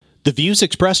The views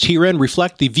expressed herein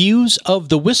reflect the views of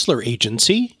the Whistler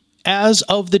Agency as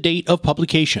of the date of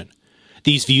publication.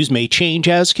 These views may change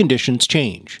as conditions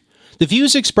change. The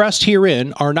views expressed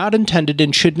herein are not intended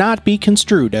and should not be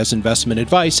construed as investment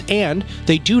advice, and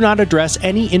they do not address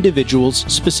any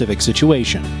individual's specific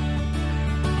situation.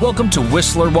 Welcome to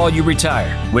Whistler While You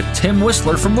Retire with Tim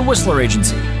Whistler from the Whistler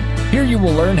Agency. Here you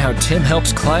will learn how Tim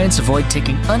helps clients avoid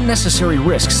taking unnecessary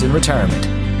risks in retirement.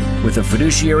 With a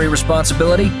fiduciary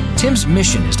responsibility, Tim's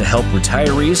mission is to help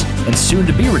retirees and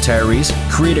soon-to-be retirees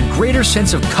create a greater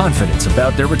sense of confidence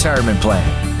about their retirement plan.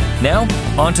 Now,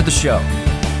 on to the show.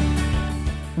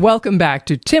 Welcome back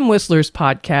to Tim Whistler's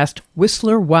podcast,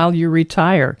 Whistler While You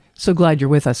Retire. So glad you're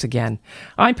with us again.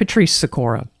 I'm Patrice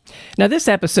Sikora. Now, this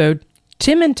episode,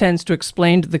 Tim intends to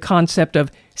explain the concept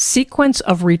of sequence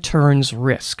of returns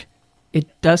risk.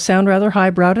 It does sound rather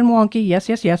highbrow and wonky,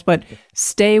 yes, but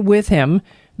stay with him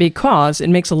because it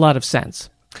makes a lot of sense.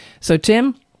 So,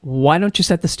 Tim, why don't you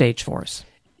set the stage for us?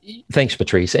 Thanks,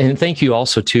 Patrice. And thank you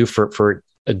also, too, for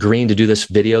agreeing to do this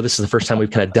video. This is the first time we've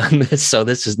kind of done this. So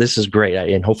this is great.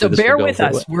 And hopefully so this bear will go with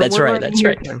us. That's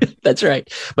right. That's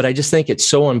right. But I just think it's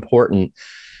so important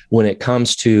when it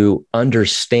comes to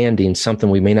understanding something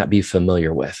we may not be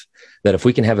familiar with, that if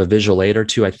we can have a visual aid or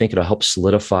two, I think it'll help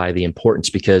solidify the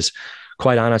importance, because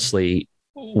quite honestly,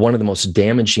 one of the most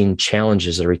damaging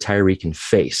challenges that a retiree can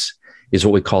face is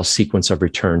what we call sequence of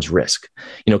returns risk.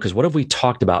 Because what have we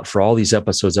talked about for all these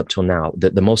episodes up till now?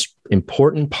 That the most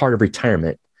important part of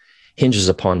retirement hinges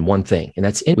upon one thing, and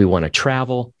that's we want to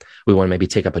travel. We want to maybe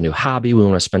take up a new hobby. We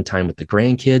want to spend time with the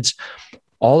grandkids.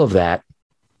 All of that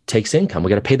takes income. We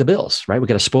got to pay the bills, right? We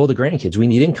got to spoil the grandkids. We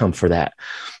need income for that.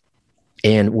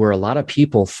 And where a lot of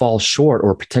people fall short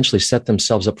or potentially set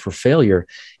themselves up for failure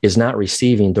is not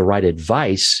receiving the right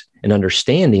advice and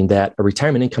understanding that a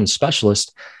retirement income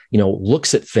specialist,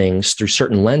 looks at things through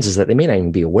certain lenses that they may not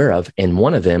even be aware of. And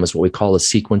one of them is what we call a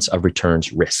sequence of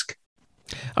returns risk.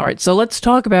 All right. So let's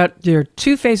talk about there are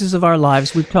two phases of our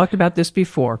lives. We've talked about this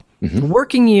before, the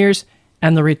working years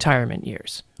and the retirement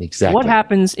years. Exactly. What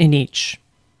happens in each?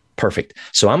 Perfect.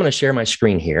 So I'm going to share my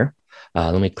screen here.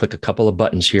 Let me click a couple of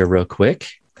buttons here real quick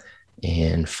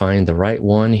and find the right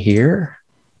one here.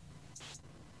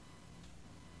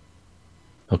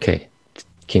 Okay.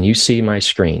 Can you see my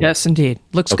screen? Yes, indeed.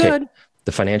 Looks good.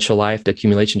 The financial life, the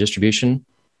accumulation distribution?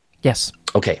 Yes.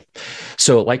 Okay.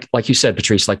 So like you said,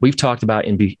 Patrice, like we've talked about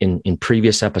in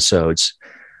previous episodes,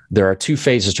 there are two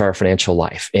phases to our financial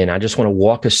life. And I just want to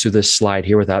walk us through this slide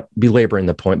here without belaboring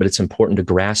the point, but it's important to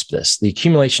grasp this. The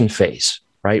accumulation phase,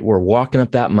 right? We're walking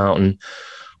up that mountain.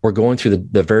 We're going through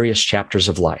the various chapters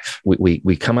of life.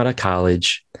 We come out of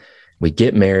college, we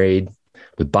get married,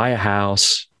 we buy a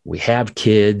house, we have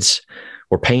kids.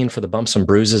 We're paying for the bumps and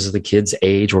bruises of the kids'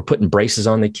 age. We're putting braces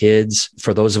on the kids.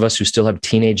 For those of us who still have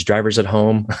teenage drivers at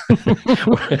home,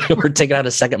 we're taking out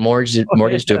a second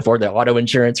mortgage to afford their auto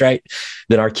insurance, right?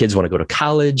 Then our kids want to go to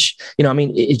college.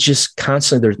 It's just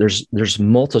constantly, there's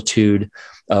multitude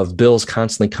of bills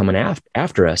constantly coming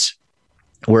after us,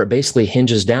 where it basically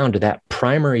hinges down to that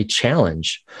primary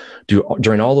challenge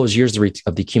during all those years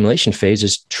of the accumulation phase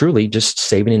is truly just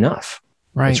saving enough.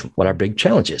 Right. That's what our big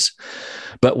challenge is.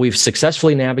 But we've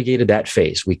successfully navigated that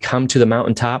phase. We come to the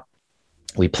mountaintop,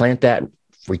 we plant that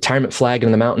retirement flag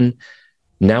in the mountain.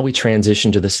 Now we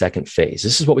transition to the second phase.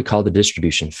 This is what we call the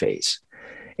distribution phase.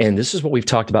 And this is what we've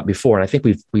talked about before. And I think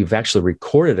we've actually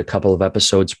recorded a couple of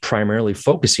episodes primarily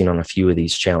focusing on a few of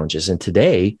these challenges. And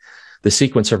today, the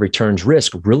sequence of returns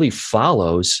risk really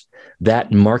follows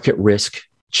that market risk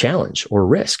challenge or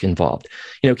risk involved.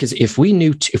 Because if we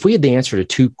had the answer to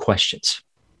two questions,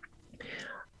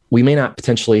 we may not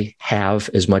potentially have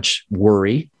as much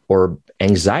worry or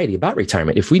anxiety about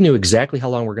retirement. If we knew exactly how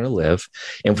long we're going to live,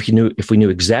 and if we knew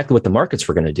exactly what the markets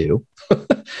were going to do,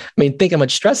 think how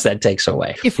much stress that takes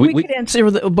away. If we could answer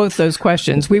both those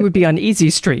questions, we would be on easy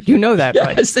street. You know that,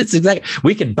 right? Yes, it's exactly.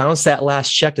 We could bounce that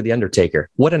last check to the undertaker.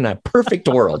 What in a perfect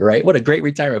world, right? What a great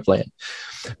retirement plan.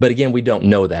 But again, we don't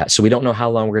know that. So we don't know how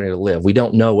long we're going to live. We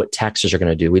don't know what taxes are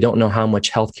going to do. We don't know how much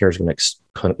healthcare is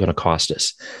going to cost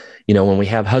us. When we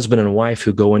have husband and wife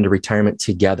who go into retirement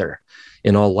together,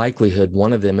 in all likelihood,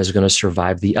 one of them is going to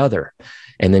survive the other.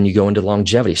 And then you go into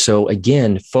longevity. So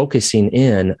again, focusing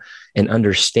in and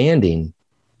understanding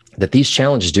that these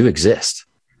challenges do exist.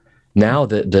 Now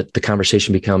the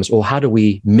conversation becomes, well, how do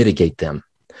we mitigate them?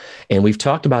 And we've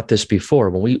talked about this before.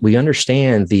 When we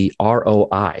understand the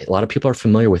ROI, a lot of people are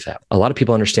familiar with that. A lot of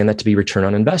people understand that to be return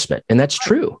on investment. And that's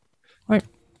true. Right.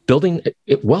 Building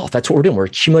wealth, that's what we're doing. We're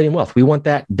accumulating wealth. We want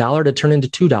that dollar to turn into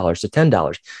 $2 to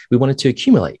 $10. We want it to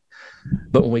accumulate.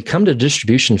 But when we come to the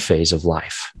distribution phase of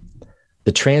life,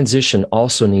 the transition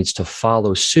also needs to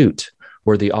follow suit,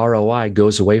 where the ROI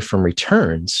goes away from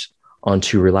returns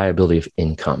onto reliability of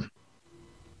income.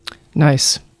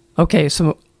 Nice. Okay,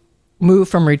 so move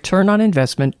from return on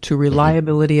investment to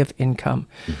reliability of income.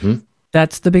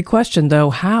 That's the big question, though.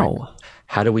 How? Right.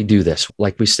 How do we do this?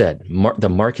 Like we said, the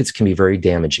markets can be very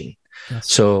damaging.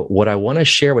 Yes. So what I want to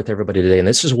share with everybody today, and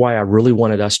this is why I really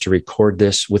wanted us to record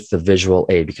this with the visual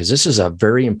aid, because this is a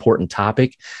very important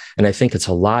topic. And I think it's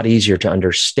a lot easier to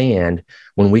understand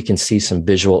when we can see some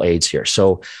visual aids here.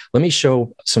 So let me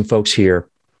show some folks here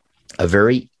a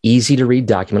very easy to read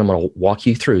document. I'm going to walk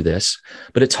you through this,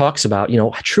 but it talks about,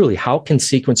 truly how can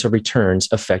sequence of returns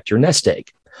affect your nest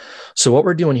egg? So what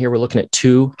we're doing here, we're looking at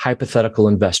two hypothetical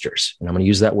investors. And I'm going to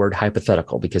use that word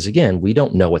hypothetical because, again, we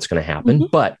don't know what's going to happen,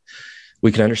 but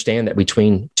we can understand that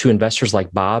between two investors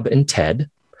like Bob and Ted,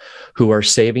 who are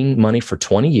saving money for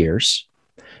 20 years,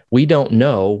 we don't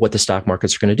know what the stock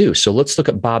markets are going to do. So let's look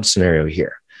at Bob's scenario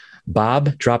here.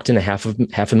 Bob dropped in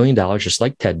 $500,000, just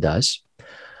like Ted does.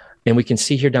 And we can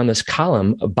see here down this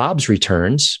column, Bob's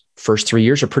returns, first 3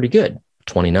 years are pretty good.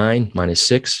 29 minus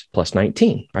 6 plus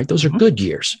 19, right? Those are good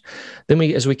years. Then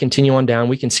as we continue on down,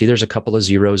 we can see there's a couple of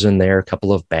zeros in there, a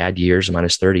couple of bad years,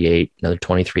 minus 38, another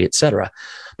 23, et cetera.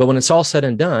 But when it's all said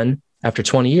and done, after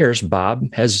 20 years,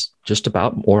 Bob has just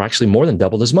about, or actually more than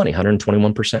doubled his money,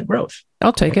 121% growth.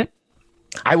 I'll take it.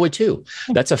 I would too.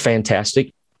 That's a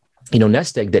fantastic,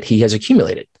 nest egg that he has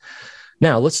accumulated.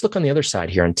 Now let's look on the other side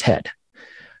here on Ted.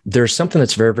 There's something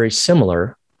that's very, very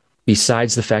similar.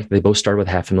 Besides the fact that they both started with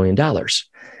 $500,000,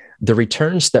 the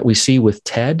returns that we see with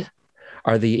Ted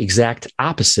are the exact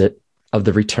opposite of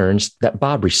the returns that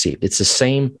Bob received. It's the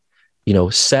same,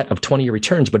 set of 20-year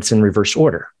returns, but it's in reverse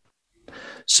order.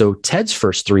 So Ted's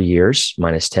first 3 years,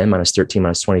 minus 10, minus 13,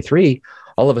 minus 23,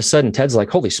 all of a sudden Ted's like,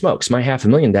 holy smokes, my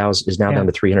 $500,000 is now down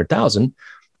to 300,000.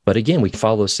 But again, we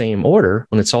follow the same order.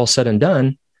 When it's all said and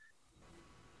done,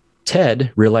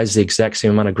 Ted realized the exact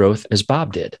same amount of growth as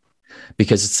Bob did,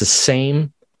 because it's the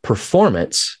same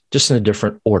performance, just in a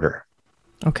different order.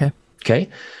 Okay.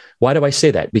 Why do I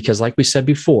say that? Because like we said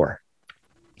before,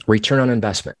 return on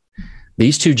investment.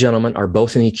 These two gentlemen are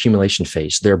both in the accumulation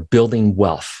phase. They're building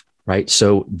wealth, right?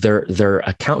 So their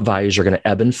account values are going to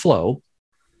ebb and flow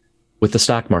with the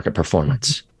stock market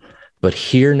performance. But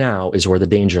here now is where the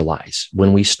danger lies.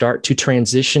 When we start to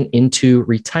transition into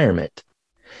retirement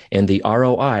and the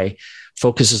ROI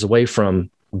focuses away from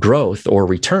growth or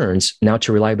returns now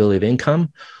to reliability of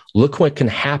income, look what can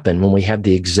happen when we have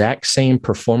the exact same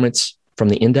performance from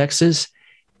the indexes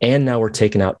and now we're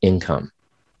taking out income.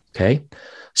 Okay.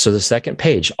 So the second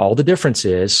page, all the difference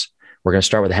is we're going to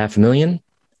start with $500,000.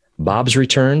 Bob's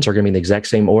returns are going to be in the exact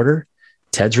same order.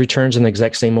 Ted's returns in the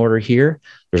exact same order here.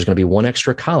 There's going to be one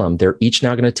extra column. They're each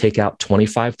now going to take out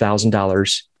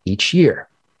 $25,000 each year.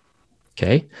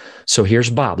 Okay. So here's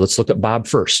Bob. Let's look at Bob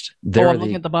first. I'm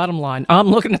looking at the bottom line. I'm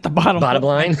looking at the bottom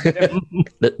line.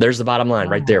 There's the bottom line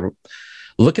right there.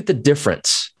 Look at the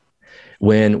difference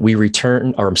when we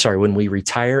when we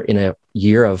retire in a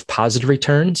year of positive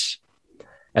returns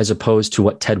as opposed to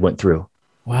what Ted went through.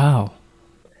 Wow.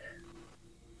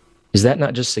 Is that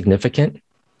not just significant?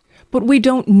 But we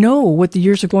don't know what the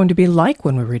years are going to be like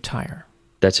when we retire.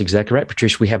 That's exactly right,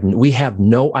 Patricia. We have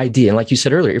no idea. And like you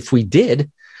said earlier, if we did,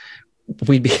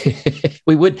 we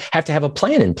would have to have a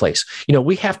plan in place.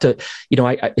 We have to,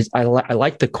 I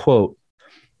like the quote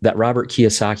that Robert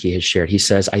Kiyosaki has shared. He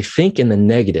says, I think in the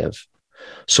negative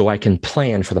so I can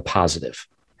plan for the positive.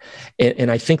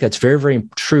 And I think that's very, very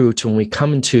true to when we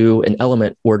come into an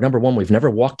element where, number one, we've never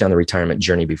walked down the retirement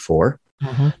journey before.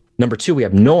 Number two, we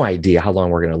have no idea how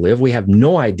long we're going to live. We have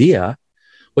no idea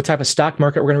what type of stock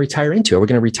market we're going to retire into. Are we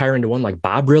going to retire into one like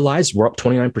Bob realized? We're up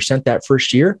 29% that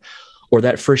first year, or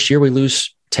that first year we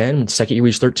lose 10, second year we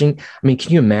lose 13. I mean,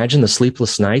 can you imagine the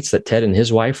sleepless nights that Ted and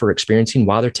his wife are experiencing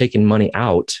while they're taking money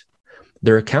out?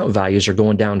 Their account values are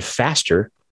going down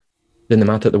faster than the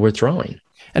amount that they're withdrawing.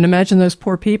 And imagine those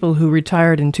poor people who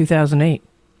retired in 2008.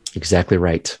 Exactly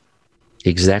right.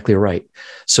 Exactly right.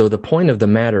 So the point of the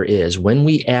matter is when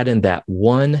we add in that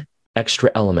one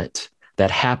extra element that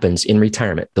happens in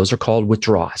retirement, those are called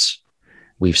withdrawals.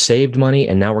 We've saved money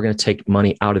and now we're going to take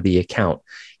money out of the account.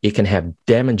 It can have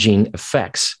damaging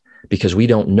effects because we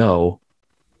don't know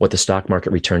what the stock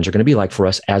market returns are going to be like for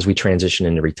us as we transition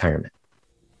into retirement.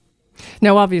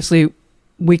 Now, obviously,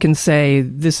 we can say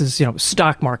this is,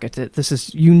 stock market. This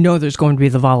is, there's going to be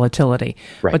the volatility.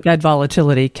 Right. But that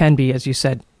volatility can be, as you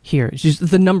said, here. It's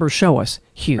just the numbers show us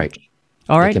huge. Right.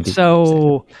 All right.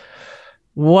 So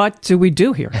what do we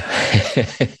do here?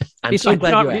 I'm so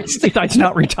glad you asked. Besides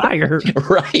not retire.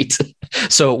 Right.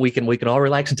 So we can all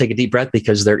relax and take a deep breath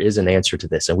because there is an answer to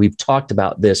this. And we've talked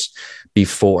about this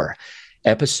before.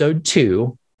 Episode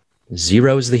 2,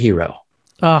 Zero is the Hero.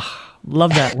 Oh,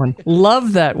 love that one.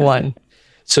 Love that one.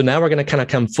 So now we're going to kind of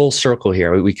come full circle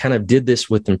here. We kind of did this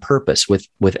with purpose,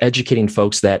 with educating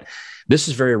folks that this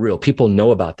is very real. People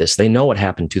know about this. They know what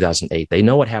happened in 2008. They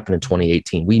know what happened in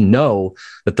 2018. We know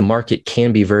that the market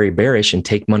can be very bearish and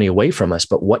take money away from us,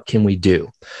 but what can we do?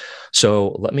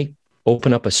 So let me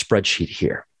open up a spreadsheet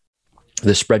here.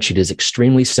 The spreadsheet is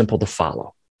extremely simple to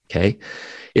follow. Okay.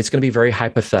 It's going to be very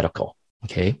hypothetical.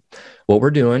 Okay. What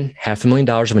we're doing,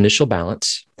 $500,000 of initial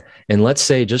balance. And let's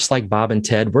say, just like Bob and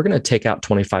Ted, we're going to take out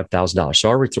 $25,000. So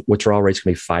our withdrawal rate is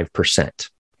going to be 5%.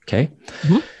 Okay.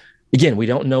 Mm-hmm. Again, we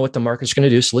don't know what the market's going to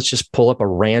do. So let's just pull up a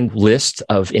rand list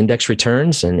of index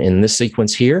returns. And in this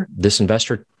sequence here, this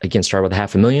investor, again, started with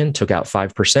 $500,000, took out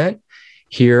 5%.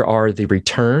 Here are the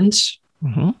returns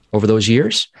over those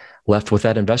years, left with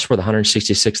that investor with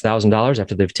 $166,000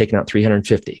 after they've taken out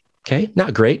 $350,000. Okay.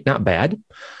 Not great, not bad.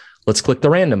 Let's click the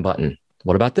random button.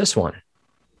 What about this one?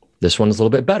 This one is a little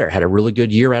bit better. Had a really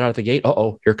good year right out of the gate.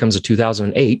 Here comes a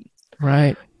 2008.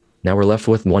 Right. Now we're left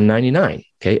with 199.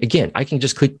 Okay. Again, I can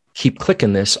just keep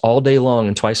clicking this all day long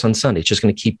and twice on Sunday. It's just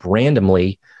going to keep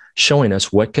randomly showing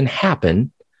us what can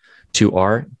happen to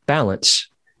our balance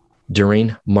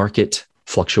during market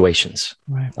fluctuations,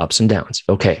 right, ups and downs.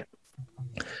 Okay.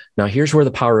 Now here's where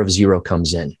the power of zero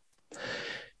comes in.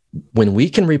 When we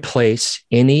can replace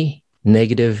any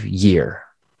negative year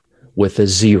with a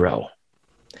zero,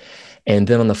 and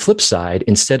then on the flip side,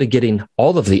 instead of getting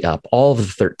all of the up, all of the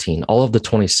 13, all of the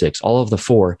 26, all of the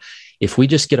 4, if we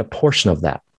just get a portion of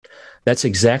that, that's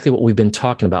exactly what we've been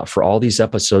talking about for all these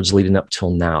episodes leading up till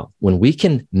now. When we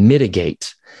can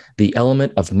mitigate the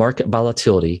element of market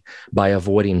volatility by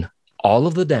avoiding all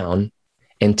of the down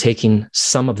and taking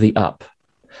some of the up.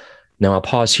 Now I'll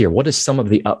pause here. What does some of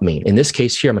the up mean? In this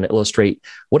case here, I'm going to illustrate,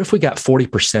 what if we got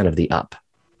 40% of the up?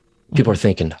 People are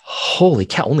thinking, holy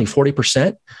cow, only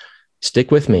 40%?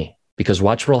 Stick with me, because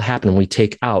watch what will happen when we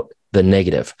take out the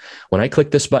negative. When I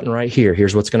click this button right here,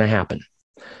 here's what's going to happen.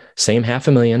 Same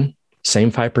 $500,000,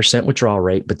 same 5% withdrawal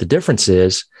rate. But the difference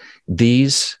is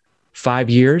these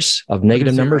 5 years of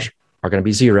negative numbers are going to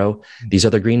be zero. These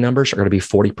other green numbers are going to be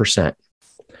 40%.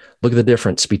 Look at the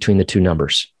difference between the two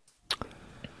numbers.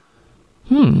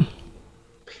 We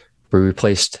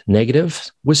replaced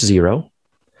negative with zero.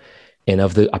 And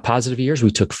of the positive years, we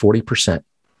took 40%.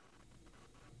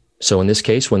 So in this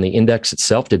case, when the index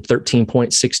itself did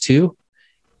 13.62,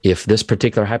 if this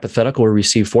particular hypothetical, we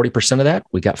received 40% of that,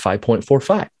 we got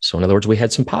 5.45. So in other words, we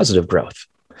had some positive growth.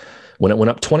 When it went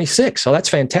up 26, that's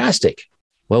fantastic.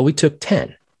 Well, we took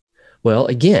 10. Well,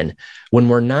 again, when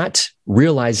we're not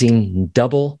realizing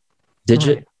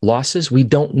double-digit losses, we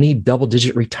don't need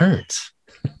double-digit returns.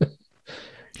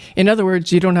 In other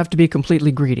words, you don't have to be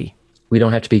completely greedy. We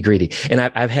don't have to be greedy. And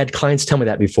I've had clients tell me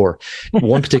that before.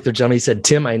 One particular gentleman, he said,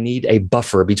 Tim, I need a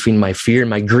buffer between my fear and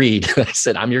my greed. I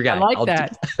said, I'm your guy. I like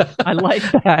that. I like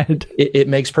that. It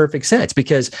makes perfect sense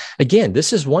because, again,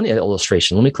 this is one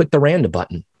illustration. Let me click the random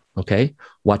button. Okay.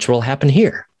 Watch what will happen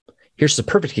here. Here's the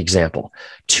perfect example.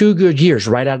 2 good years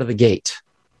right out of the gate.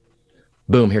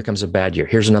 Boom, here comes a bad year.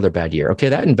 Here's another bad year. Okay,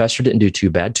 that investor didn't do too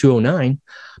bad, 209.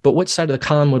 But what side of the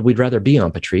column would we rather be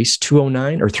on, Patrice?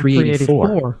 209 or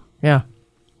 384? Yeah.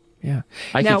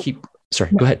 Sorry,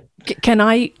 go ahead. Can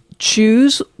I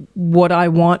choose what I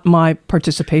want my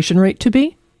participation rate to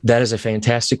be? That is a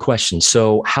fantastic question.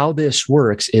 So how this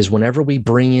works is whenever we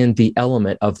bring in the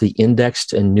element of the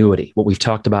indexed annuity, what we've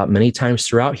talked about many times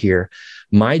throughout here,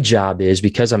 my job is,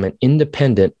 because I'm an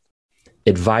independent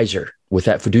advisor with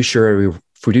that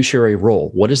fiduciary role,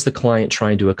 what is the client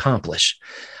trying to accomplish?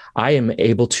 I am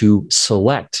able to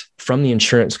select from the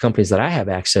insurance companies that I have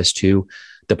access to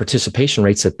the participation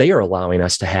rates that they are allowing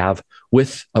us to have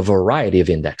with a variety of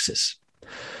indexes.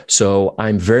 So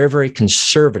I'm very, very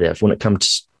conservative when it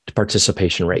comes to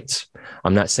participation rates.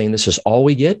 I'm not saying this is all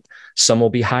we get. Some will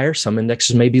be higher. Some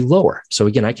indexes may be lower. So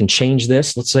again, I can change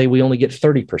this. Let's say we only get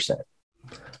 30%,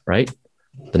 right?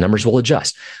 The numbers will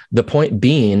adjust. The point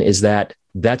being is that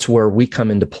that's where we come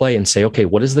into play and say, okay,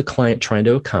 what is the client trying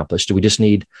to accomplish? Do we just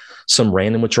need some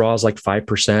random withdrawals like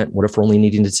 5%? What if we're only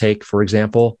needing to take, for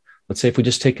example, let's say if we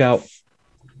just take out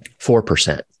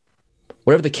 4%,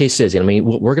 whatever the case is. I mean,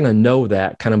 we're going to know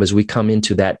that kind of as we come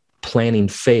into that planning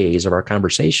phase of our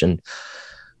conversation.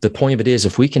 The point of it is,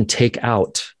 if we can take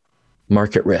out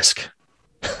market risk,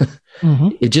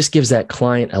 it just gives that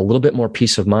client a little bit more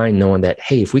peace of mind knowing that,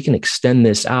 hey, if we can extend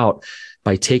this out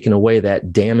by taking away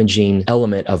that damaging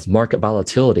element of market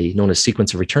volatility known as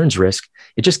sequence of returns risk,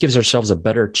 it just gives ourselves a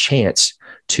better chance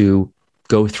to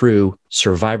go through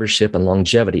survivorship and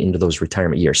longevity into those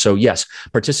retirement years. So yes,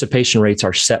 participation rates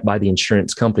are set by the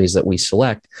insurance companies that we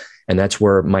select. And that's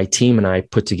where my team and I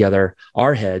put together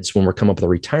our heads when we're coming up with a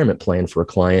retirement plan for a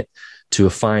client to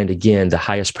find, again, the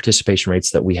highest participation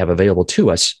rates that we have available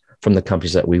to us from the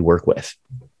companies that we work with.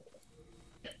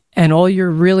 And all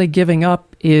you're really giving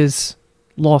up is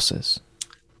losses.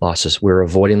 Losses. We're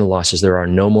avoiding the losses. There are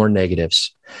no more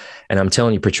negatives. And I'm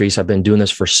telling you, Patrice, I've been doing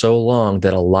this for so long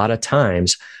that a lot of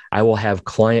times I will have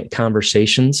client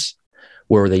conversations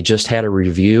where they just had a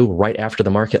review right after the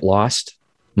market lost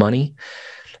money.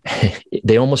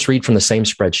 They almost read from the same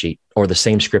spreadsheet, or the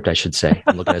same script, I should say.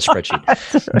 I'm looking at a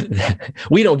spreadsheet.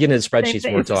 We don't get into spreadsheets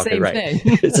when we're talking, right?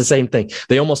 It's the same thing.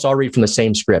 They almost all read from the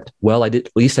same script. Well,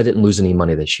 at least I didn't lose any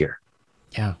money this year.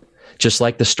 Yeah. Just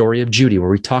like the story of Judy,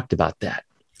 where we talked about that.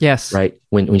 Yes. Right.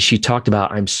 When she talked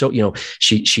about,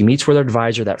 she meets with her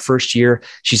advisor that first year,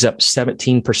 she's up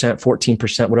 17%,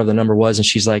 14%, whatever the number was. And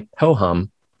she's like, ho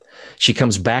hum. She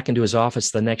comes back into his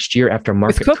office the next year after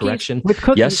market correction. With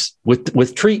cookies. Yes.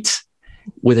 With treats,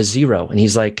 with a zero. And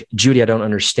he's like, Judy, I don't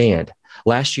understand.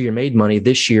 Last year you made money.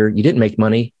 This year you didn't make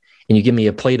money. And you give me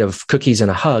a plate of cookies and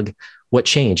a hug. What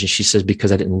changed? And she says,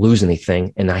 because I didn't lose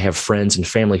anything. And I have friends and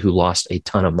family who lost a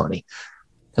ton of money.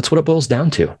 That's what it boils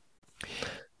down to.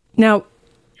 Now,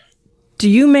 do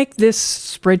you make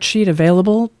this spreadsheet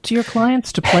available to your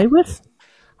clients to play with?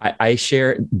 I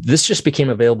share, this just became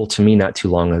available to me not too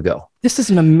long ago. This is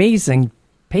an amazing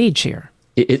page here.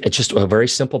 It's just a very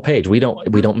simple page. We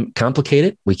don't complicate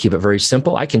it. We keep it very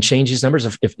simple. I can change these numbers.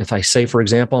 If I say, for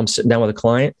example, I'm sitting down with a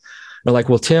client, they're like,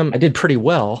 well, Tim, I did pretty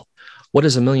well. What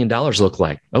does $1 million look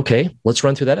like? Okay, let's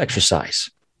run through that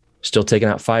exercise. Still taking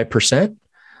out 5%.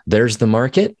 There's the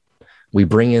market. We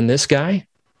bring in this guy.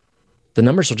 The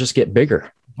numbers will just get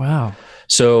bigger. Wow.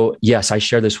 So yes, I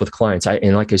share this with clients.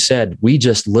 And like I said, we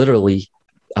just literally,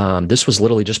 this was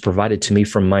literally just provided to me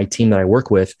from my team that I work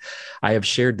with. I have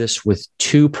shared this with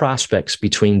 2 prospects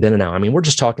between then and now. I mean, we're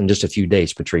just talking just a few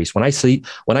days, Patrice. When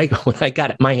I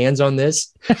got my hands on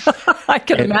this, I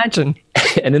can imagine.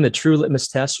 And then the true litmus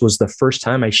test was the first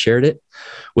time I shared it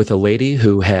with a lady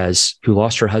who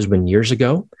lost her husband years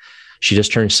ago. She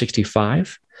just turned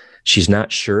 65. She's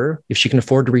not sure if she can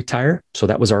afford to retire. So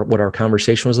that was what our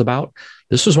conversation was about.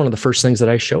 This was one of the first things that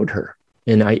I showed her.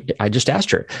 And I just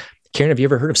asked her, Karen, have you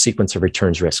ever heard of sequence of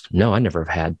returns risk? No, I never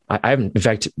have had. I haven't. In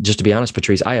fact, just to be honest,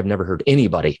 Patrice, I have never heard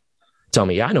anybody tell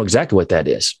me, yeah, I know exactly what that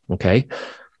is. Okay.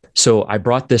 So I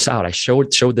brought this out. I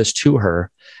showed this to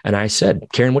her. And I said,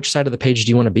 Karen, which side of the page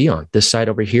do you want to be on? This side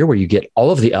over here where you get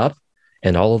all of the up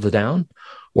and all of the down?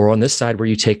 Or on this side where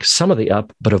you take some of the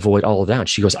up, but avoid all of the down?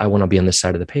 She goes, I want to be on this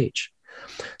side of the page.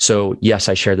 So yes,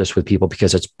 I share this with people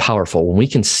because it's powerful. When we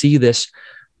can see this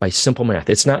by simple math,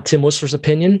 it's not Tim Whistler's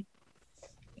opinion.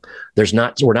 We're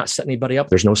not setting anybody up.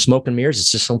 There's no smoke and mirrors.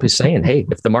 It's just simply saying, hey,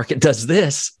 if the market does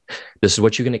this is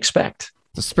what you can expect.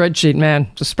 It's a spreadsheet, man.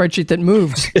 It's a spreadsheet that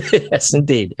moves. Yes,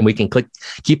 indeed. And we can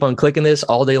keep on clicking this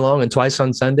all day long and twice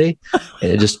on Sunday.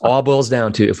 And it just all boils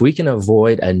down to, if we can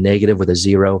avoid a negative with a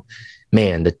zero,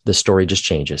 man, the story just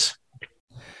changes.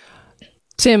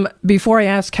 Tim, before I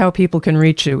ask how people can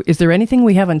reach you, is there anything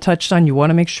we haven't touched on you want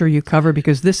to make sure you cover?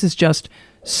 Because this is just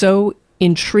so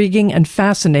intriguing and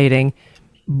fascinating,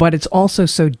 but it's also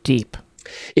so deep.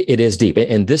 It is deep.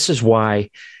 And this is why,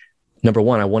 number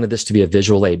one, I wanted this to be a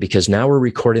visual aid, because now we're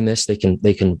recording this. They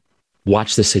can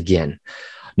watch this again.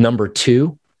 Number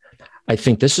two, I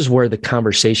think this is where the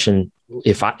conversation,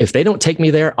 if they don't take me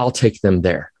there, I'll take them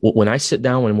there. When I sit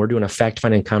down, when we're doing a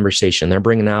fact-finding conversation, they're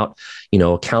bringing out,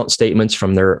 account statements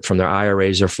from their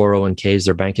IRAs, their 401ks,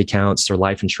 their bank accounts, their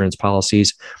life insurance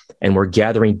policies, and we're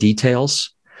gathering details.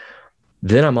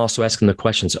 Then I'm also asking the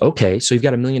questions. Okay, so you've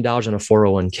got $1 million in a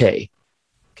 401k.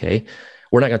 Okay,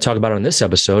 we're not going to talk about it on this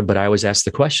episode, but I always ask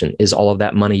the question: is all of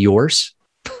that money yours?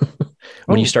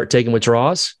 When you start taking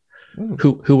withdrawals,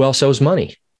 who else owes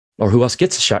money? Or who else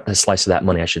gets a slice of that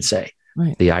money, I should say?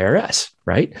 Right. The IRS,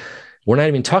 right? We're not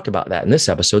even talking about that in this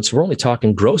episode. So we're only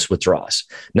talking gross withdrawals.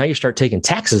 Now you start taking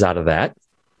taxes out of that,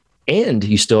 and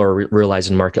you still are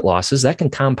realizing market losses. That can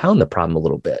compound the problem a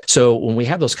little bit. So when we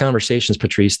have those conversations,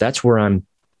 Patrice, that's where I'm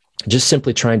just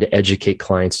simply trying to educate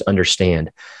clients to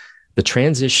understand the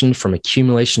transition from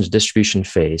accumulation to distribution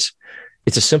phase.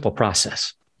 It's a simple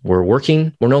process. We're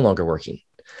no longer working.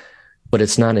 But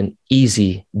it's not an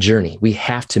easy journey. We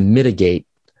have to mitigate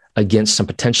against some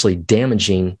potentially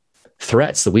damaging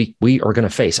threats that we are going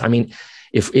to face. I mean,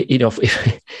 if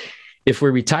we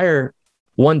retire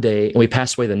one day and we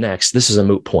pass away the next, this is a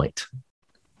moot point.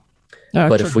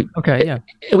 But if we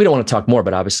we don't want to talk more,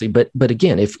 but obviously, but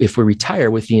again, if we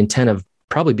retire with the intent of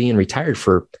probably being retired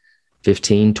for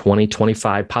 15, 20,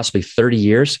 25, possibly 30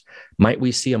 years, might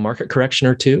we see a market correction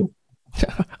or two?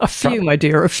 A few, my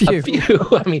dear, a few.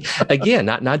 I mean, again,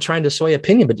 not trying to sway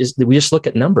opinion, but we just look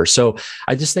at numbers. So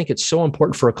I just think it's so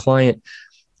important for a client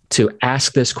to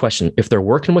ask this question. If they're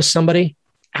working with somebody,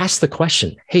 ask the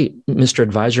question, hey, Mr.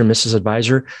 Advisor, Mrs.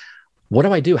 Advisor, what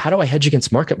do I do? How do I hedge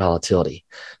against market volatility?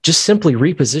 Just simply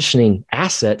repositioning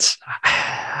assets,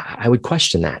 I would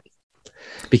question that,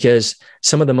 because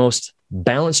some of the most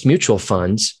balanced mutual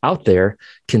funds out there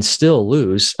can still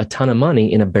lose a ton of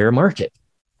money in a bear market.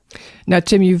 Now,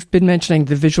 Tim, you've been mentioning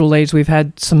the visual aids. We've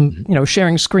had some,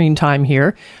 sharing screen time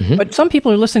here, but some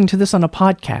people are listening to this on a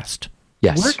podcast.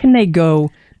 Yes. Where can they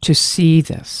go to see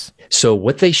this? So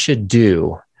what they should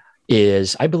do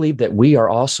is, I believe that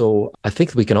I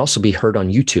think we can also be heard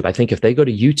on YouTube. I think if they go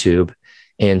to YouTube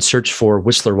and search for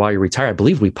Whistler While You Retire, I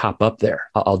believe we pop up there.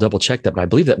 I'll double check that, but I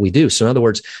believe that we do. So in other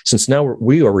words, since now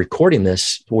we are recording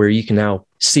this where you can now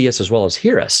see us as well as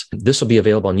hear us, this will be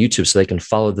available on YouTube so they can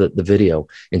follow the video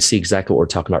and see exactly what we're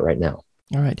talking about right now.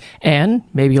 All right. And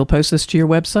maybe you'll post this to your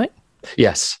website?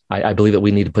 Yes. I believe that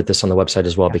we need to put this on the website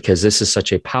as well, because this is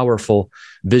such a powerful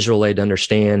visual aid to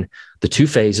understand the two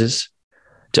phases,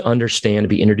 to understand, to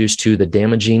be introduced to the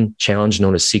damaging challenge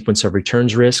known as sequence of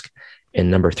returns risk. And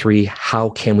number 3, how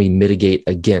can we mitigate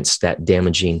against that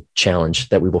damaging challenge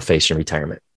that we will face in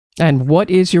retirement? And what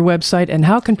is your website, and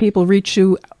how can people reach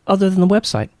you other than the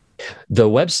website? The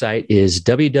website is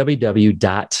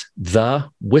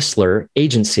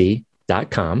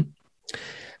www.thewhistleragency.com.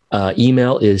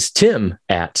 Email is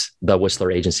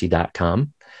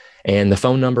tim@thewhistleragency.com. And the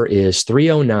phone number is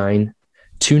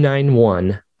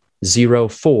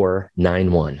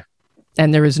 309-291-0491.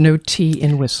 And there is no T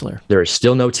in Whistler. There is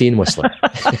still no T in Whistler.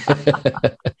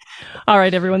 All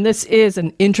right, everyone. This is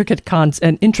an intricate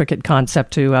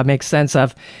concept to make sense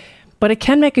of, but it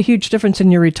can make a huge difference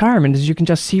in your retirement, as you can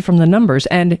just see from the numbers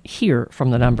and hear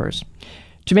from the numbers.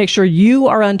 To make sure you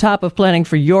are on top of planning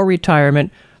for your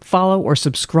retirement, follow or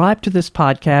subscribe to this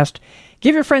podcast.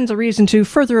 Give your friends a reason to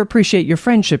further appreciate your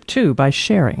friendship, too, by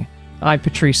sharing. I'm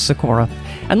Patrice Sikora,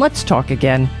 and let's talk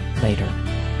again later.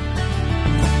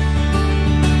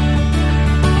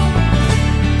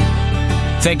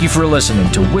 Thank you for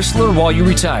listening to Whistler While You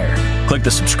Retire. Click the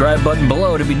subscribe button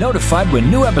below to be notified when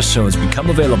new episodes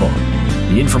become available.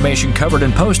 The information covered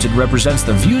and posted represents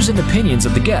the views and opinions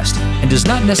of the guest and does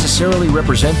not necessarily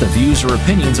represent the views or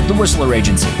opinions of the Whistler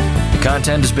Agency. The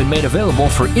content has been made available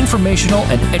for informational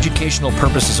and educational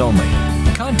purposes only.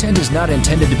 The content is not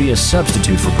intended to be a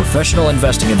substitute for professional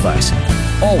investing advice.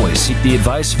 Always seek the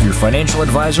advice of your financial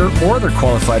advisor or other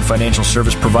qualified financial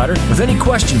service provider with any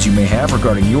questions you may have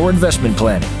regarding your investment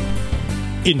planning.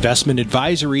 Investment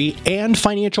advisory and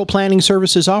financial planning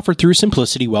services offered through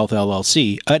Simplicity Wealth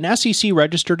LLC, an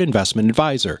SEC-registered investment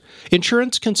advisor.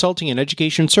 Insurance, consulting, and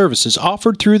education services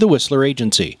offered through the Whistler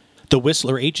Agency. The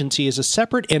Whistler Agency is a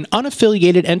separate and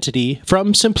unaffiliated entity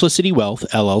from Simplicity Wealth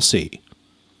LLC.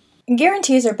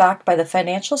 Guarantees are backed by the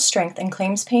financial strength and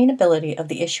claims-paying ability of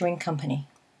the issuing company.